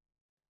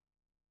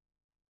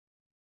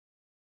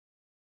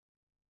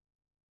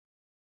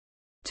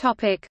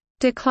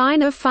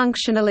 Decline of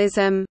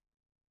functionalism.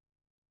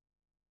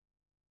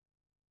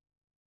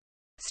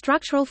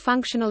 Structural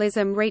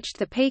functionalism reached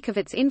the peak of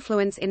its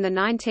influence in the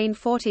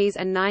 1940s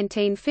and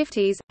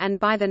 1950s, and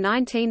by the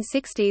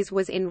 1960s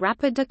was in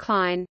rapid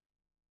decline.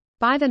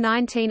 By the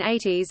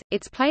 1980s,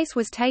 its place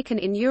was taken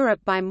in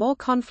Europe by more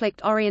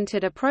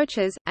conflict-oriented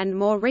approaches, and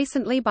more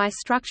recently by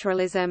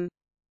structuralism.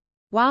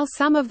 While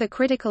some of the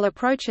critical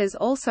approaches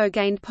also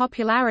gained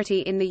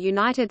popularity in the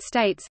United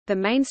States, the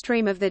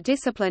mainstream of the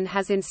discipline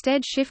has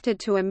instead shifted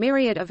to a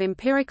myriad of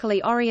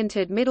empirically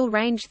oriented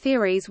middle-range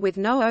theories with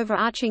no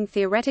overarching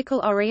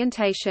theoretical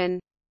orientation.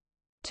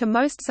 To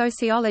most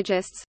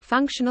sociologists,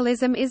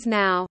 functionalism is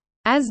now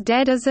as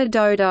dead as a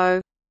dodo.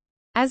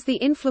 As the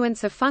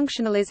influence of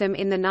functionalism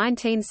in the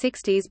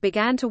 1960s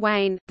began to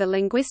wane, the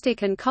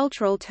linguistic and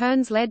cultural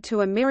turns led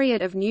to a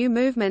myriad of new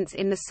movements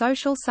in the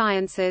social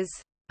sciences.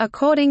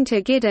 According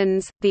to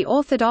Giddens, the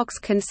orthodox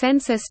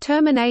consensus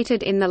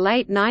terminated in the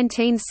late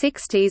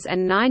 1960s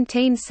and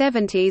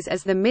 1970s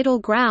as the middle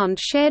ground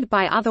shared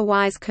by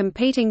otherwise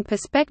competing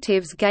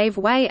perspectives gave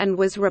way and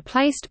was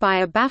replaced by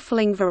a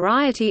baffling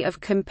variety of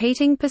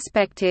competing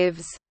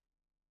perspectives.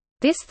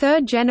 This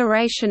third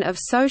generation of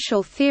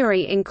social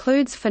theory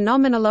includes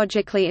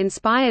phenomenologically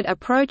inspired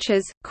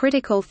approaches,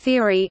 critical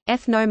theory,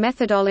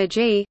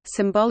 ethnomethodology,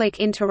 symbolic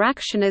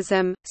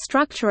interactionism,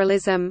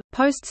 structuralism,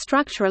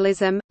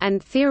 post-structuralism,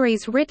 and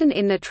theories written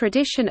in the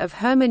tradition of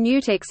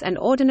hermeneutics and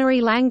ordinary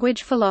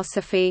language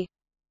philosophy.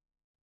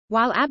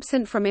 While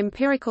absent from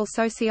empirical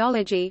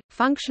sociology,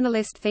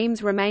 functionalist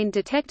themes remain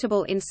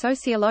detectable in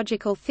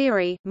sociological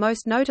theory,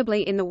 most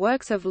notably in the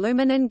works of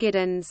Luhmann and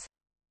Giddens.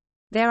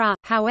 There are,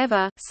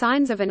 however,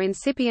 signs of an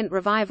incipient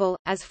revival,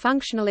 as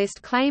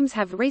functionalist claims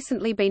have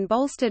recently been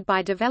bolstered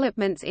by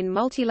developments in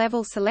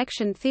multi-level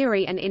selection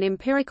theory and in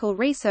empirical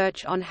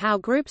research on how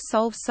groups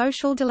solve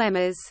social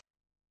dilemmas.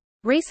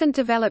 Recent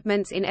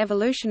developments in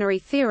evolutionary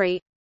theory,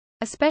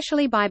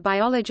 especially by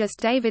biologist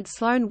David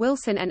Sloan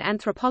Wilson and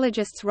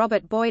anthropologists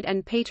Robert Boyd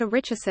and Peter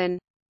Richardson,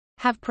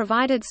 have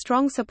provided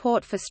strong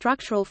support for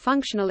structural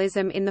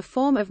functionalism in the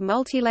form of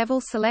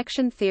multi-level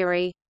selection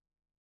theory.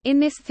 In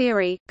this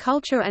theory,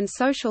 culture and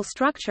social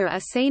structure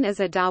are seen as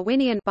a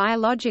Darwinian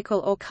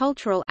biological or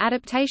cultural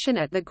adaptation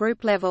at the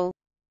group level.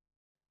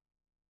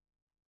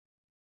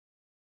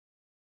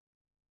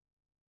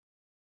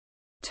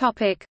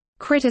 Topic: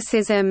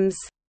 Criticisms.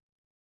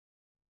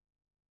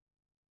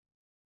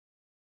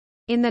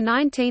 In the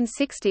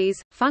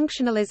 1960s,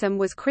 functionalism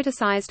was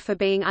criticized for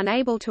being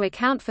unable to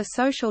account for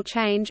social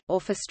change, or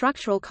for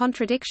structural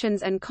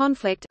contradictions and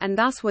conflict, and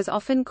thus was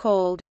often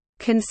called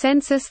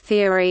consensus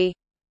theory.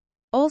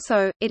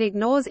 Also, it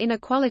ignores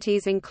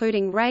inequalities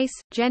including race,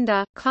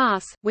 gender,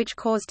 class, which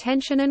cause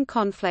tension and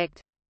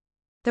conflict.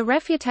 The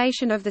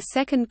refutation of the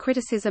second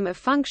criticism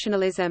of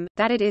functionalism,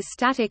 that it is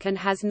static and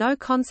has no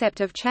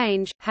concept of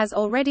change, has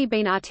already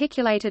been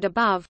articulated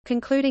above,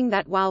 concluding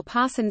that while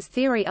Parsons'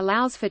 theory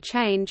allows for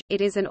change,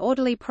 it is an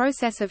orderly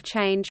process of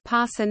change.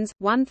 Parsons,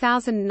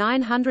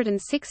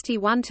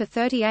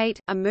 1961–38,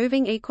 a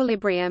moving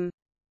equilibrium.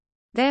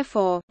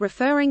 Therefore,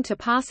 referring to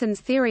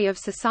Parsons' theory of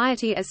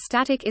society as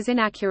static is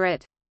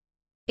inaccurate.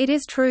 It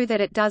is true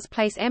that it does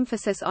place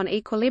emphasis on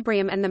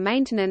equilibrium and the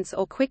maintenance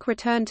or quick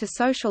return to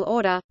social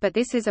order, but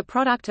this is a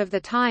product of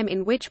the time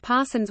in which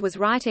Parsons was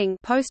writing,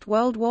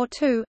 post-World War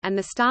II, and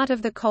the start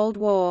of the Cold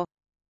War.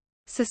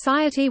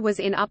 Society was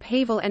in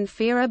upheaval and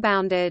fear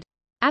abounded.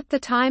 At the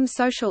time,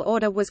 social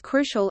order was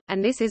crucial,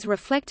 and this is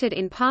reflected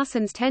in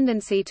Parsons'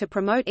 tendency to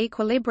promote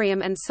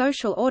equilibrium and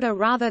social order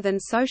rather than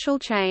social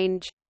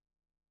change.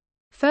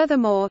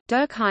 Furthermore,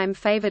 Durkheim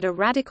favored a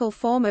radical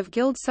form of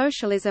guild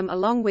socialism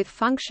along with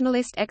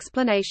functionalist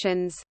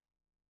explanations.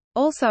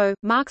 Also,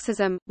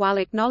 Marxism, while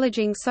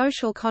acknowledging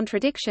social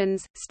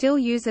contradictions, still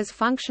uses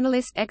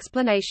functionalist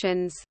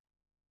explanations.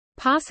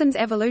 Parsons'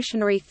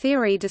 evolutionary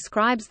theory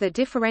describes the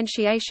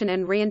differentiation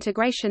and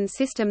reintegration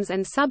systems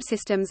and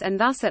subsystems and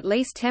thus at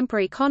least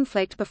temporary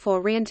conflict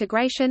before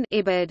reintegration.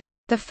 Ibid.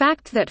 The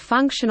fact that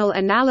functional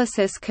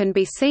analysis can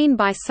be seen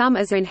by some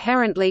as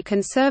inherently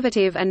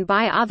conservative and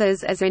by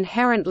others as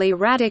inherently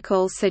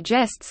radical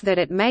suggests that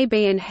it may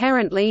be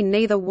inherently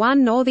neither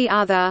one nor the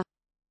other.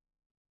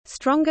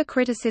 Stronger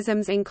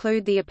criticisms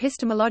include the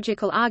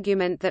epistemological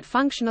argument that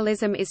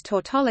functionalism is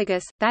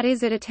tautologous, that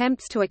is, it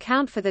attempts to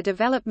account for the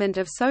development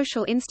of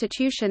social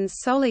institutions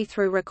solely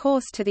through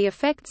recourse to the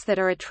effects that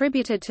are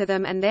attributed to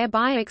them and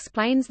thereby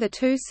explains the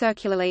two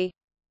circularly.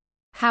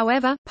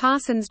 However,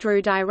 Parsons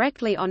drew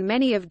directly on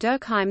many of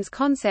Durkheim's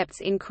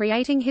concepts in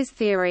creating his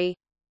theory.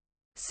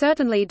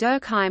 Certainly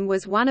Durkheim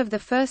was one of the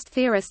first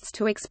theorists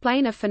to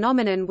explain a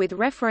phenomenon with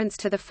reference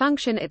to the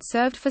function it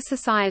served for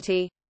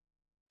society.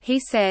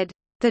 He said,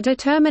 "The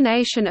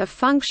determination of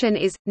function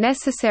is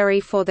necessary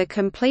for the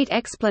complete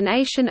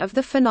explanation of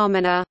the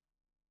phenomena."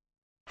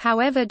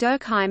 However,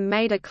 Durkheim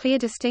made a clear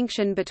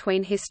distinction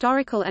between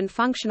historical and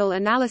functional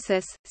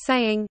analysis,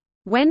 saying,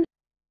 "When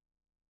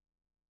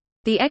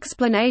the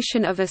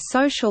explanation of a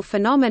social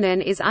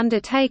phenomenon is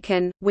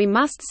undertaken, we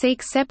must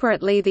seek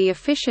separately the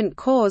efficient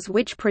cause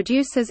which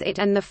produces it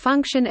and the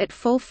function it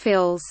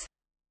fulfills."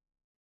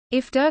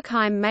 If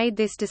Durkheim made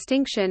this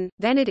distinction,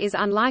 then it is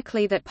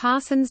unlikely that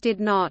Parsons did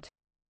not.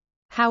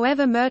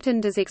 However, Merton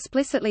does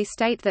explicitly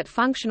state that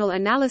functional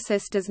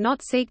analysis does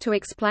not seek to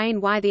explain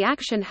why the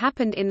action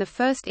happened in the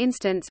first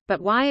instance,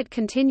 but why it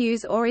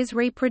continues or is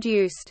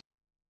reproduced.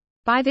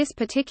 By this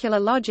particular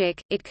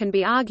logic, it can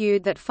be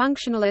argued that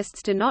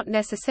functionalists do not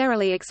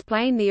necessarily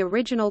explain the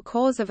original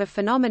cause of a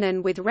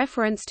phenomenon with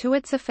reference to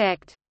its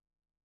effect.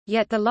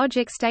 Yet the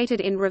logic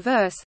stated in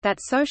reverse, that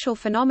social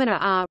phenomena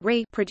are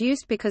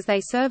reproduced because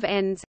they serve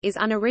ends, is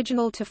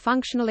unoriginal to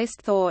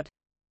functionalist thought.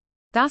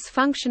 Thus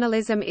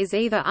functionalism is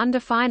either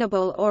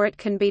undefinable or it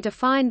can be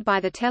defined by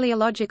the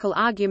teleological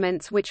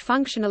arguments which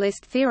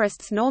functionalist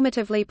theorists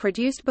normatively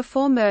produced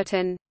before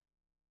Merton.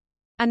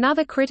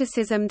 Another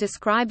criticism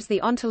describes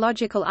the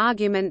ontological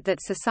argument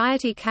that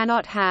society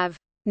cannot have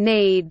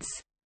needs,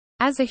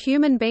 as a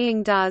human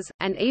being does,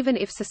 and even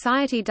if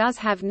society does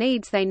have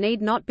needs they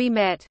need not be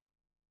met.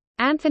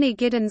 Anthony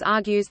Giddens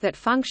argues that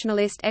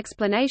functionalist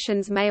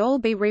explanations may all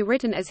be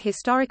rewritten as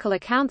historical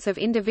accounts of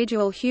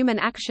individual human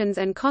actions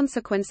and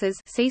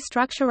consequences. See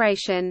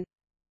structuration.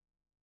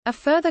 A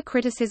further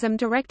criticism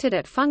directed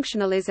at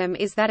functionalism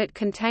is that it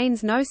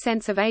contains no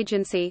sense of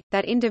agency,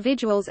 that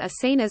individuals are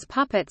seen as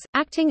puppets,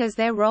 acting as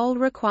their role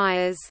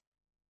requires.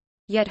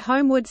 Yet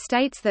Homewood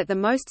states that the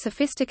most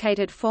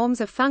sophisticated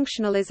forms of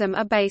functionalism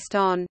are based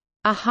on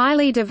a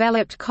highly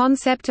developed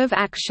concept of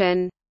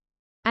action.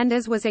 And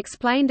as was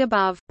explained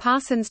above,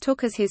 Parsons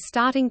took as his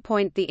starting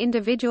point the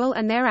individual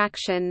and their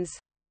actions.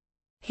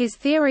 His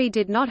theory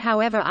did not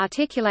however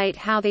articulate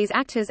how these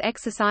actors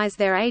exercise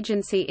their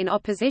agency in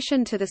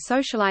opposition to the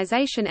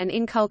socialization and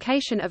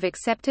inculcation of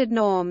accepted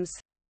norms.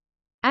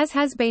 As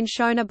has been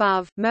shown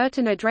above,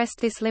 Merton addressed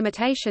this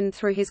limitation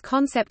through his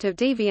concept of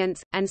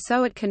deviance, and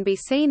so it can be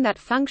seen that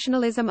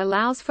functionalism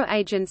allows for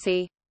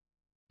agency.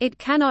 It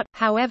cannot,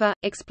 however,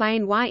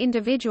 explain why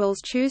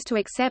individuals choose to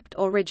accept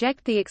or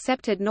reject the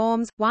accepted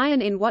norms, why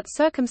and in what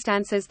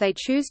circumstances they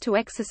choose to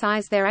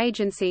exercise their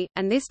agency,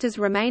 and this does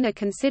remain a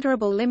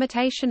considerable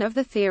limitation of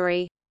the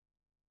theory.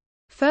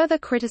 Further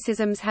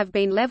criticisms have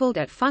been leveled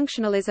at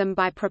functionalism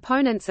by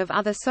proponents of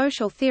other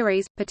social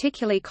theories,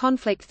 particularly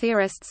conflict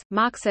theorists,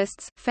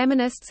 Marxists,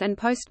 feminists and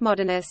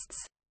postmodernists.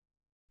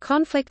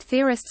 Conflict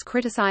theorists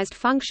criticized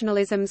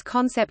functionalism's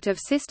concept of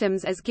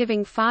systems as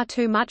giving far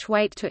too much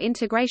weight to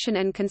integration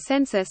and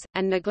consensus,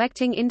 and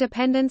neglecting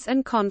independence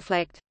and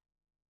conflict.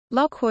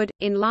 Lockwood,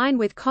 in line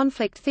with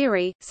conflict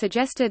theory,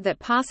 suggested that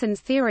Parsons'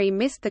 theory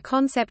missed the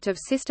concept of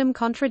system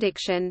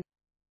contradiction.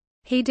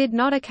 He did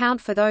not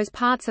account for those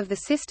parts of the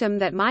system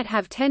that might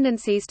have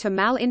tendencies to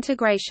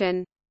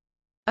mal-integration.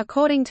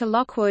 According to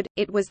Lockwood,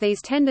 it was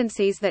these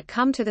tendencies that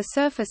come to the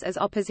surface as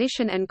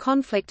opposition and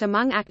conflict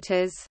among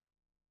actors.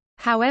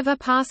 However,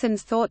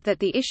 Parsons thought that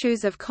the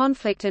issues of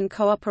conflict and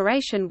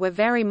cooperation were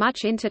very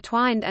much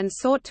intertwined and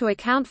sought to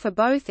account for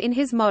both in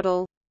his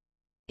model.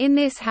 In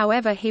this,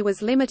 however, he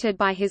was limited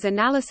by his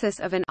analysis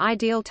of an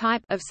ideal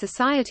type of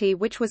society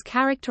which was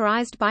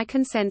characterized by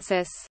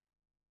consensus.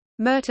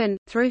 Merton,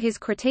 through his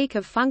critique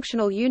of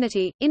functional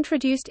unity,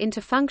 introduced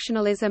into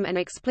functionalism an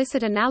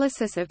explicit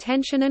analysis of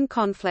tension and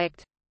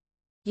conflict.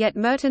 Yet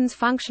Merton's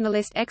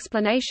functionalist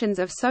explanations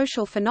of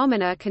social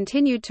phenomena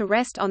continued to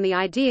rest on the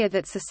idea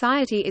that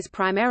society is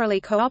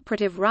primarily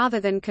cooperative rather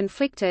than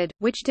conflicted,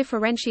 which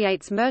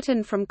differentiates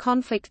Merton from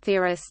conflict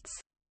theorists.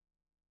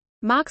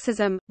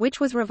 Marxism, which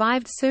was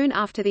revived soon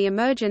after the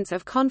emergence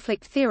of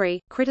conflict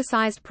theory,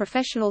 criticized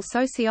professional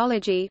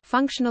sociology,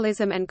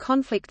 functionalism and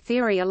conflict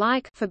theory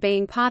alike for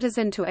being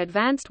partisan to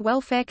advanced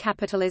welfare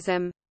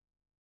capitalism.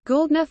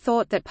 Gouldner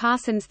thought that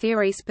Parsons'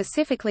 theory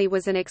specifically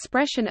was an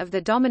expression of the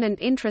dominant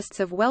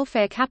interests of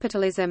welfare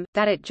capitalism,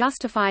 that it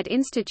justified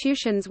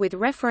institutions with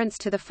reference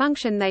to the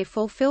function they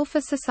fulfill for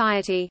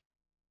society.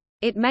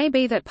 It may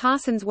be that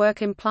Parsons'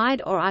 work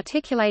implied or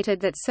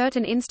articulated that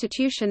certain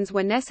institutions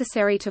were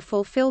necessary to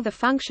fulfill the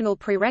functional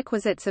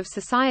prerequisites of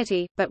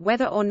society, but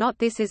whether or not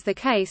this is the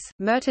case,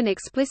 Merton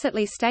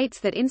explicitly states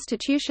that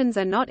institutions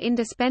are not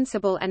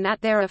indispensable and that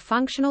there are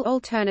functional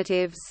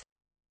alternatives.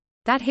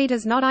 That he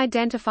does not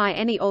identify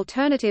any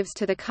alternatives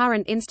to the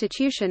current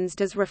institutions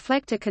does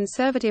reflect a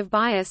conservative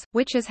bias,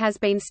 which as has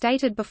been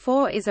stated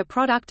before is a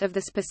product of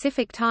the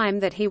specific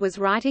time that he was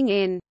writing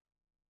in.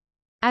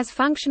 As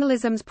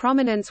functionalism's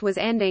prominence was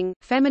ending,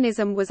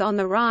 feminism was on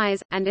the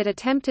rise, and it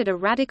attempted a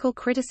radical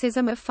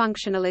criticism of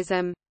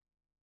functionalism.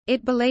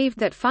 It believed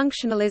that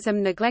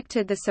functionalism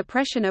neglected the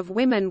suppression of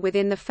women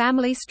within the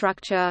family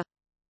structure.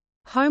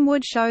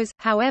 Homewood shows,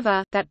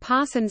 however, that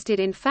Parsons did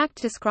in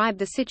fact describe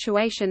the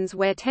situations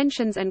where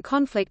tensions and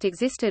conflict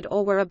existed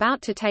or were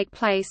about to take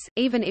place,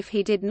 even if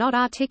he did not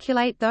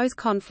articulate those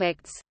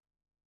conflicts.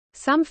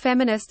 Some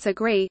feminists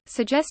agree,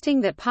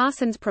 suggesting that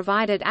Parsons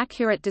provided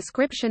accurate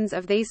descriptions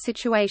of these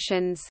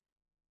situations.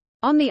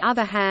 On the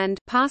other hand,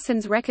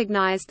 Parsons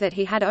recognized that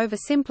he had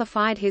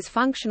oversimplified his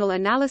functional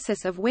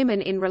analysis of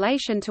women in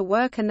relation to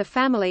work and the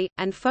family,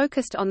 and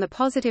focused on the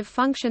positive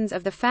functions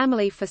of the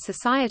family for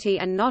society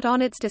and not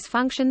on its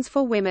dysfunctions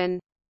for women.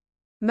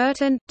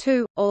 Merton,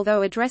 too,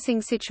 although addressing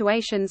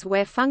situations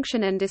where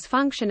function and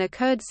dysfunction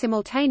occurred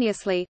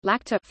simultaneously,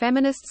 lacked a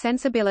feminist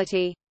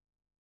sensibility.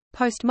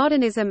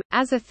 Postmodernism,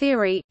 as a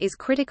theory, is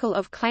critical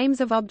of claims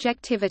of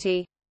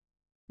objectivity.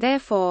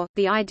 Therefore,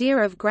 the idea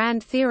of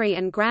grand theory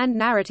and grand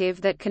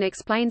narrative that can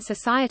explain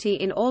society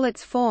in all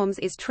its forms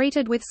is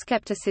treated with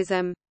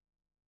skepticism.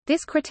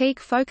 This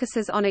critique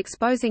focuses on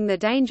exposing the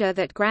danger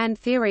that grand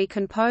theory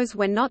can pose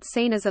when not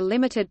seen as a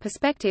limited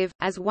perspective,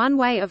 as one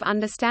way of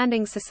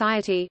understanding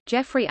society.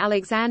 Jeffrey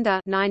Alexander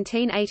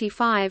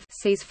 (1985)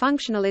 sees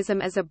functionalism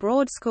as a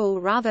broad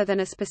school rather than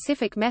a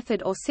specific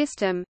method or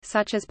system,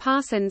 such as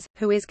Parsons,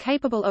 who is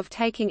capable of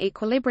taking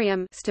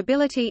equilibrium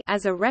stability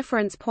as a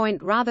reference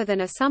point rather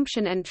than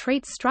assumption and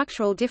treats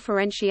structural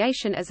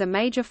differentiation as a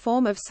major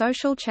form of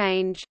social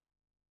change.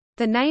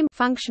 The name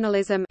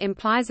functionalism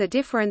implies a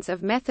difference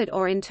of method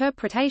or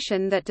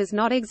interpretation that does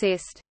not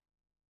exist.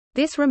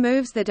 This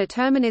removes the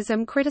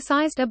determinism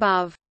criticized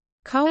above.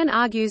 Cohen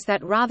argues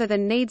that rather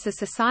than needs, a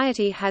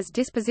society has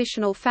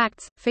dispositional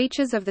facts,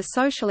 features of the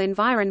social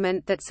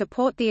environment that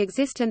support the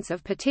existence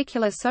of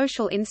particular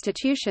social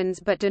institutions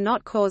but do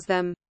not cause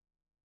them.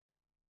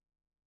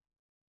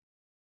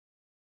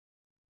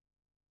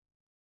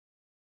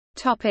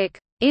 Topic: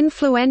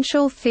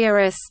 Influential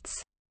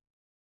theorists.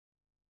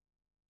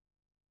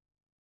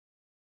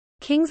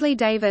 Kingsley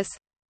Davis,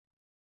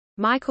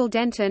 Michael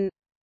Denton,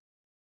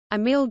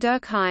 Emil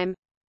Durkheim,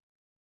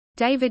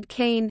 David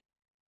Keane,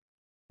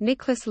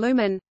 Nicholas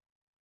Luhmann,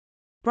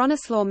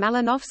 Bronislaw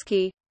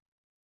Malinowski,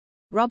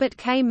 Robert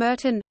K.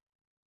 Merton,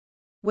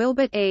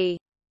 Wilbert E.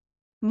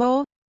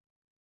 Moore,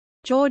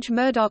 George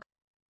Murdoch,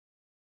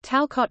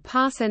 Talcott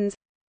Parsons,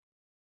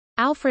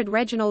 Alfred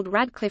Reginald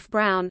Radcliffe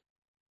Brown,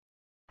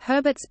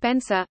 Herbert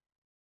Spencer,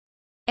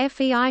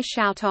 Fei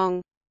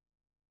Xiaotong.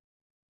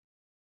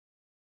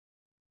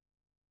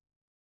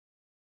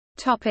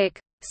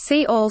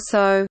 See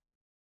also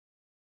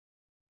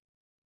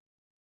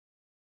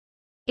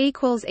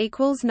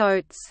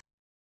Notes